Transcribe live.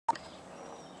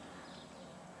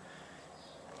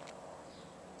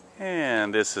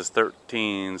And this is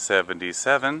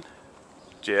 1377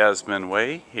 Jasmine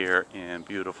Way here in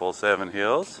beautiful Seven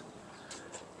Hills.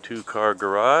 Two-car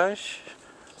garage,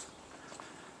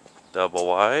 double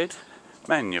wide,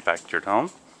 manufactured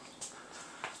home.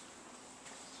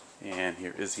 And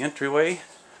here is the entryway.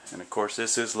 And of course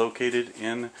this is located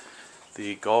in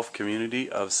the golf community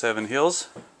of Seven Hills.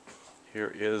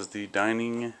 Here is the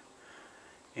dining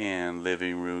and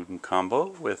living room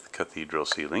combo with cathedral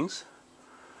ceilings.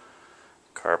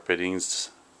 Carpeting's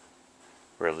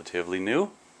relatively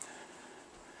new.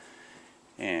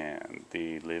 And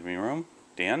the living room,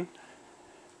 den.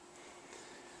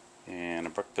 And a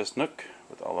breakfast nook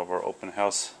with all of our open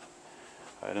house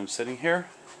items sitting here.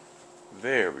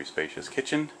 Very spacious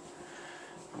kitchen.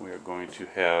 We are going to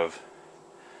have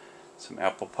some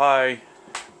apple pie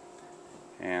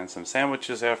and some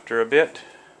sandwiches after a bit.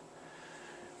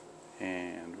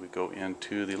 And we go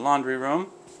into the laundry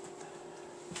room.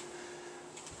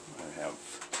 I have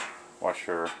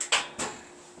washer,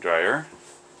 dryer,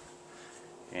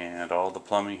 and all the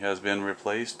plumbing has been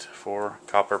replaced for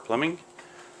copper plumbing.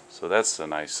 So that's a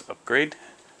nice upgrade.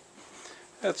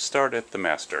 Let's start at the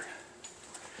master.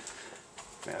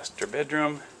 Master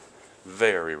bedroom,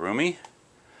 very roomy.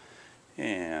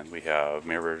 And we have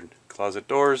mirrored closet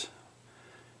doors,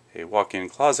 a walk-in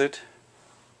closet,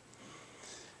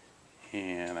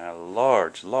 and a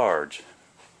large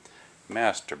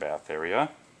master bath area.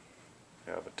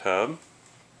 We have a tub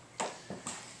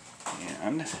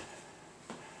and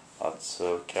lots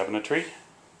of cabinetry,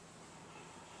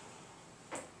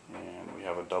 and we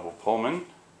have a double Pullman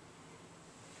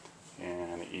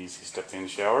and an easy step-in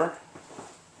shower.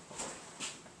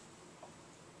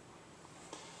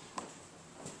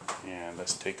 And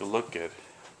let's take a look at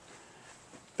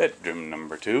bedroom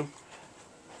number 2.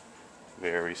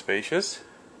 Very spacious.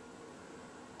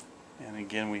 And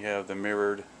again we have the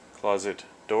mirrored closet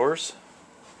doors.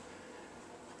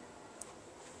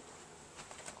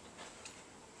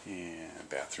 And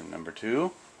bathroom number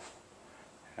 2.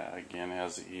 Again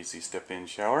has the easy step-in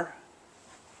shower.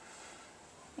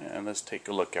 And let's take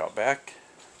a look out back.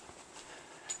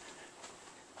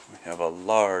 We have a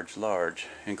large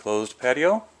enclosed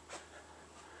patio.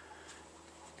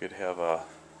 Could have a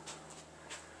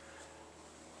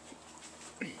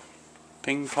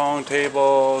ping pong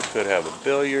table, could have a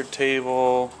billiard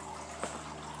table,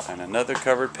 and another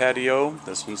covered patio.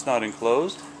 This one's not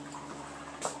enclosed.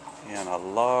 And a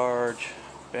large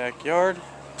backyard.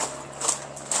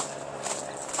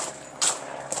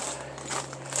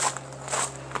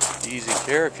 Easy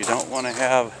care if you don't want to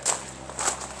have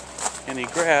any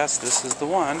grass, this is the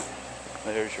one.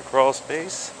 There's your crawl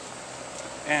space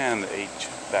and the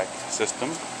HVAC system.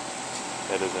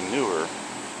 That is a newer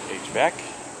HVAC.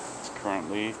 It's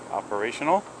currently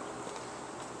operational.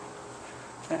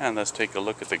 And let's take a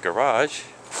look at the garage.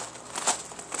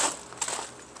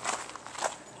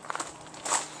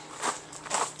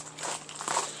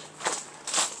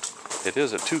 It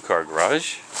is a two-car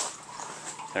garage.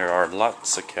 There are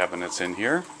lots of cabinets in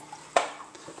here.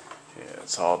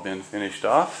 It's all been finished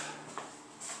off.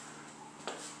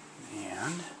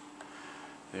 And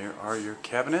there are your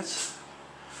cabinets.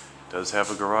 It does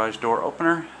have a garage door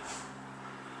opener.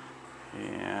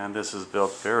 And this is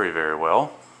built very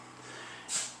well.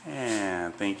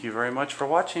 And thank you very much for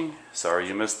watching. Sorry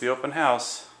you missed the open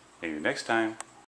house. Maybe next time.